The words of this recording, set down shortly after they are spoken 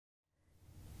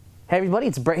Hey everybody,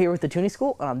 it's Brett here with the Tuning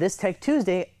School, and on this Tech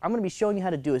Tuesday, I'm going to be showing you how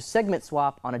to do a segment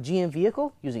swap on a GM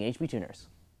vehicle using HB tuners.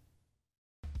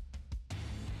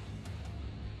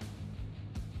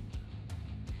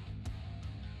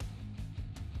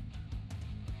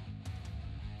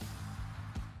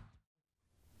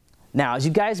 Now, as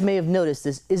you guys may have noticed,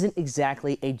 this isn't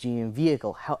exactly a GM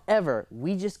vehicle. However,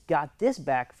 we just got this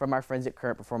back from our friends at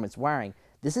Current Performance Wiring.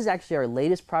 This is actually our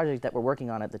latest project that we're working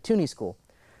on at the Tuning School.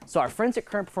 So our friends at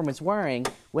Current Performance Wiring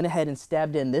went ahead and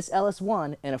stabbed in this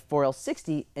LS1 and a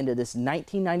 4L60 into this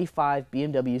 1995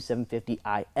 BMW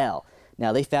 750iL.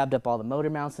 Now they fabbed up all the motor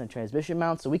mounts and transmission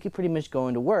mounts, so we could pretty much go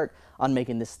into work on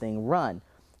making this thing run.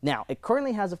 Now, it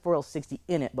currently has a 4L60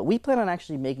 in it, but we plan on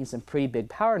actually making some pretty big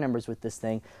power numbers with this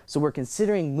thing, so we're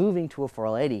considering moving to a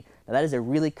 4L80. Now that is a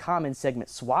really common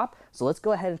segment swap, so let's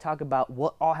go ahead and talk about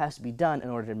what all has to be done in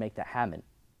order to make that happen.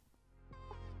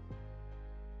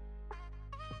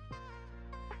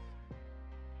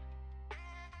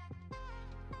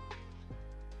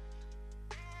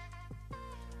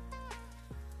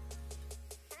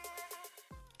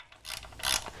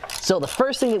 So the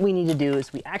first thing that we need to do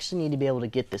is we actually need to be able to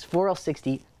get this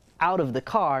 4L60 out of the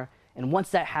car, and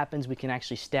once that happens, we can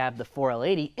actually stab the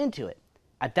 4L80 into it.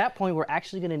 At that point, we're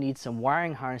actually going to need some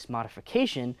wiring harness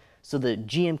modification so the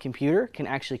GM computer can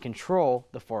actually control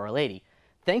the 4L80.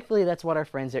 Thankfully, that's what our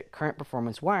friends at Current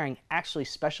Performance Wiring actually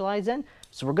specialize in,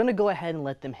 so we're going to go ahead and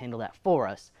let them handle that for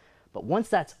us. But once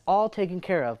that's all taken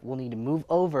care of, we'll need to move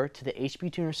over to the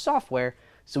HB Tuner software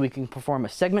so we can perform a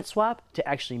segment swap to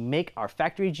actually make our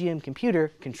factory GM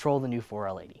computer control the new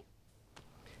 4L80.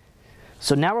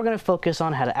 So now we're going to focus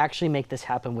on how to actually make this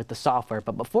happen with the software.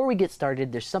 But before we get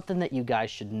started, there's something that you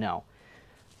guys should know.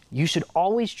 You should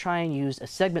always try and use a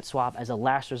segment swap as a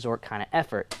last resort kind of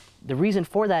effort. The reason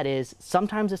for that is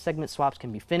sometimes the segment swaps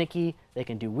can be finicky, they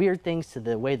can do weird things to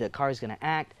the way the car is going to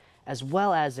act, as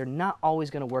well as they're not always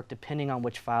going to work depending on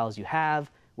which files you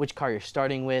have, which car you're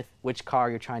starting with, which car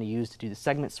you're trying to use to do the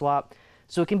segment swap.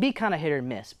 So it can be kind of hit or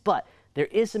miss, but there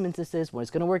is some instances when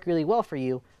it's going to work really well for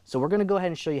you, so we're going to go ahead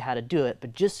and show you how to do it.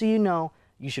 But just so you know,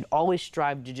 you should always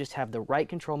strive to just have the right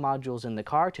control modules in the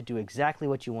car to do exactly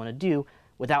what you want to do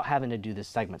without having to do this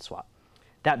segment swap.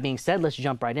 That being said, let's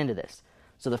jump right into this.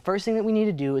 So the first thing that we need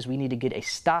to do is we need to get a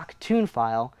stock tune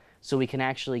file so we can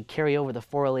actually carry over the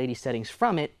 4L80 settings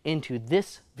from it into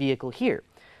this vehicle here.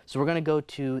 So we're going to go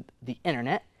to the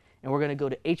internet and we're going to go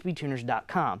to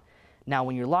hbtuners.com. Now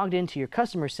when you're logged into your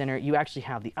customer center, you actually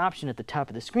have the option at the top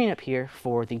of the screen up here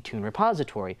for the tune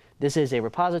repository. This is a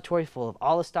repository full of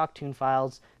all the stock tune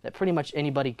files that pretty much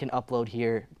anybody can upload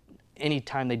here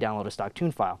anytime they download a stock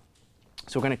tune file.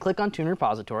 So we're going to click on tune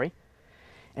repository.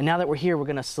 And now that we're here, we're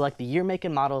going to select the year, make,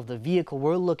 and model of the vehicle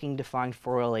we're looking to find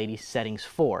 4L80 settings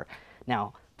for.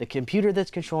 Now, the computer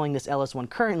that's controlling this LS1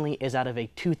 currently is out of a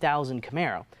 2000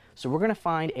 Camaro. So we're going to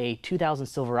find a 2000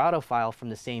 Silverado file from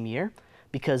the same year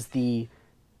because the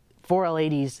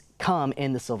 4L80s come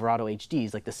in the Silverado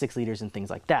HDs, like the 6 liters and things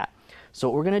like that. So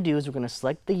what we're going to do is we're going to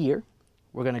select the year.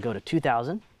 We're going to go to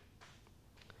 2000.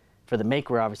 For the make,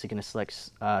 we're obviously going to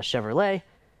select Chevrolet.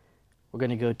 We're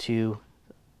going to go to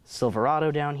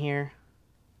Silverado down here,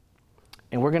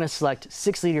 and we're going to select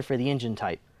 6 liter for the engine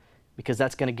type because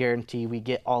that's going to guarantee we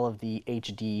get all of the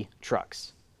HD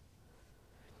trucks.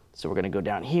 So we're going to go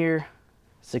down here,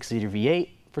 6 liter V8.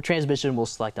 For transmission, we'll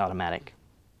select automatic.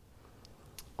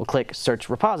 We'll click search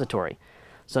repository.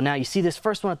 So now you see this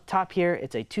first one at the top here.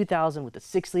 It's a 2000 with a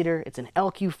 6 liter. It's an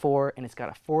LQ4 and it's got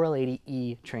a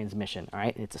 4L80E transmission. All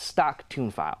right, and it's a stock tune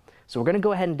file. So we're going to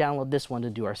go ahead and download this one to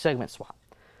do our segment swap.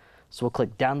 So we'll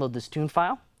click download this tune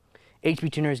file.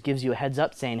 HB Tuners gives you a heads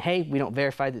up saying, hey, we don't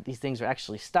verify that these things are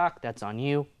actually stock. That's on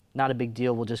you. Not a big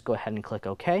deal. We'll just go ahead and click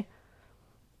OK.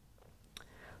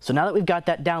 So now that we've got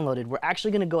that downloaded, we're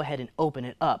actually going to go ahead and open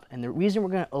it up. And the reason we're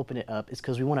going to open it up is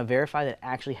because we want to verify that it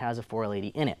actually has a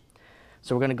 4L80 in it.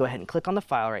 So we're going to go ahead and click on the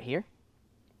file right here.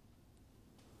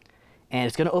 And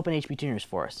it's going to open HB Tuners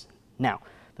for us. Now,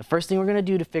 the first thing we're going to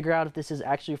do to figure out if this is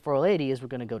actually a 4L80 is we're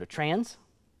going to go to Trans.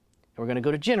 We're going to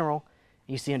go to General,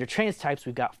 and you see under Trans Types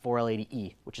we've got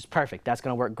 4L80E, which is perfect. That's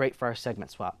going to work great for our segment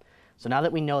swap. So now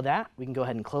that we know that, we can go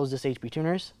ahead and close this HB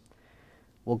Tuners.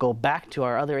 We'll go back to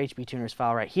our other HB Tuners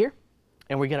file right here,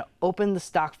 and we're going to open the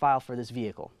stock file for this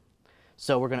vehicle.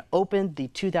 So we're going to open the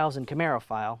 2000 Camaro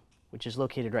file, which is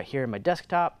located right here in my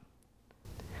desktop.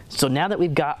 So now that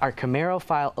we've got our Camaro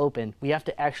file open, we have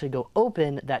to actually go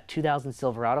open that 2000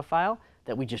 Silverado file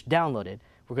that we just downloaded.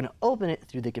 We're going to open it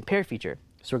through the compare feature.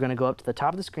 So we're going to go up to the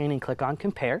top of the screen and click on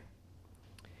compare,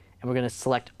 and we're going to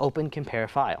select open compare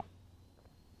file.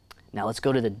 Now let's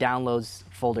go to the downloads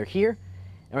folder here,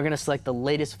 And we're going to select the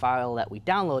latest file that we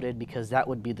downloaded because that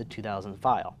would be the 2000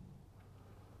 file.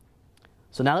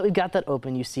 So now that we've got that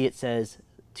open, you see it says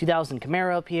 2000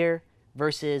 Camaro up here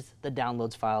versus the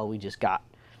downloads file we just got.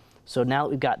 So now that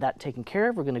we've got that taken care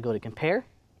of, we're going to go to compare,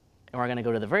 and we're going to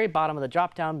go to the very bottom of the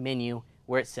drop-down menu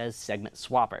where it says Segment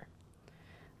Swapper.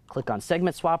 Click on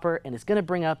Segment Swapper, and it's going to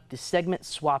bring up the Segment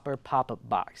Swapper pop-up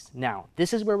box. Now,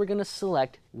 this is where we're going to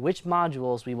select which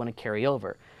modules we want to carry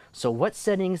over. So what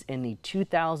settings in the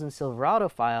 2000 Silverado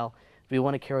file do we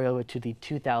want to carry over to the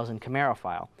 2000 Camaro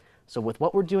file? So with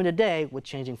what we're doing today, with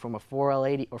changing from a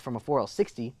 4L80 or from a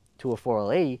 4L60 to a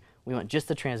 4L80, we want just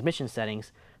the transmission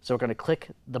settings. So we're going to click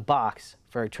the box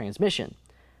for transmission.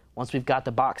 Once we've got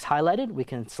the box highlighted, we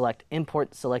can select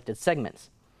Import Selected Segments.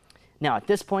 Now at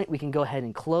this point, we can go ahead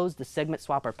and close the Segment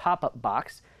Swapper pop-up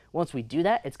box. Once we do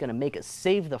that, it's going to make us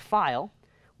save the file.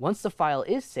 Once the file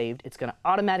is saved, it's going to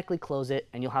automatically close it,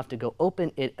 and you'll have to go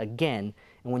open it again.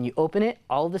 And when you open it,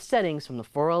 all of the settings from the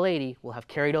 4L80 will have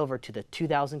carried over to the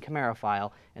 2000 Camaro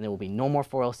file, and there will be no more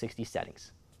 4L60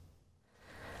 settings.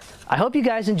 I hope you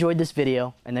guys enjoyed this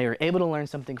video and that you're able to learn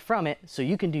something from it so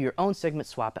you can do your own segment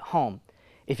swap at home.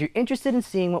 If you're interested in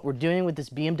seeing what we're doing with this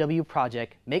BMW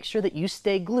project, make sure that you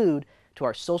stay glued to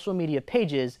our social media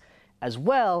pages, as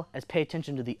well as pay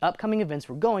attention to the upcoming events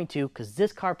we're going to, because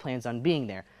this car plans on being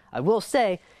there. I will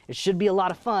say it should be a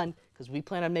lot of fun because we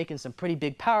plan on making some pretty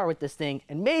big power with this thing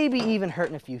and maybe even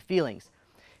hurting a few feelings.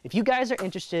 If you guys are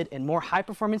interested in more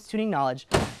high-performance tuning knowledge,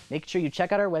 make sure you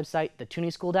check out our website,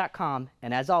 thetuningschool.com,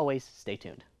 and as always, stay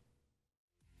tuned.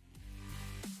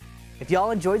 If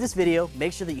y'all enjoyed this video,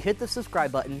 make sure that you hit the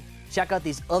subscribe button, check out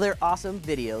these other awesome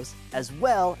videos, as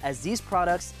well as these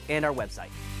products and our website.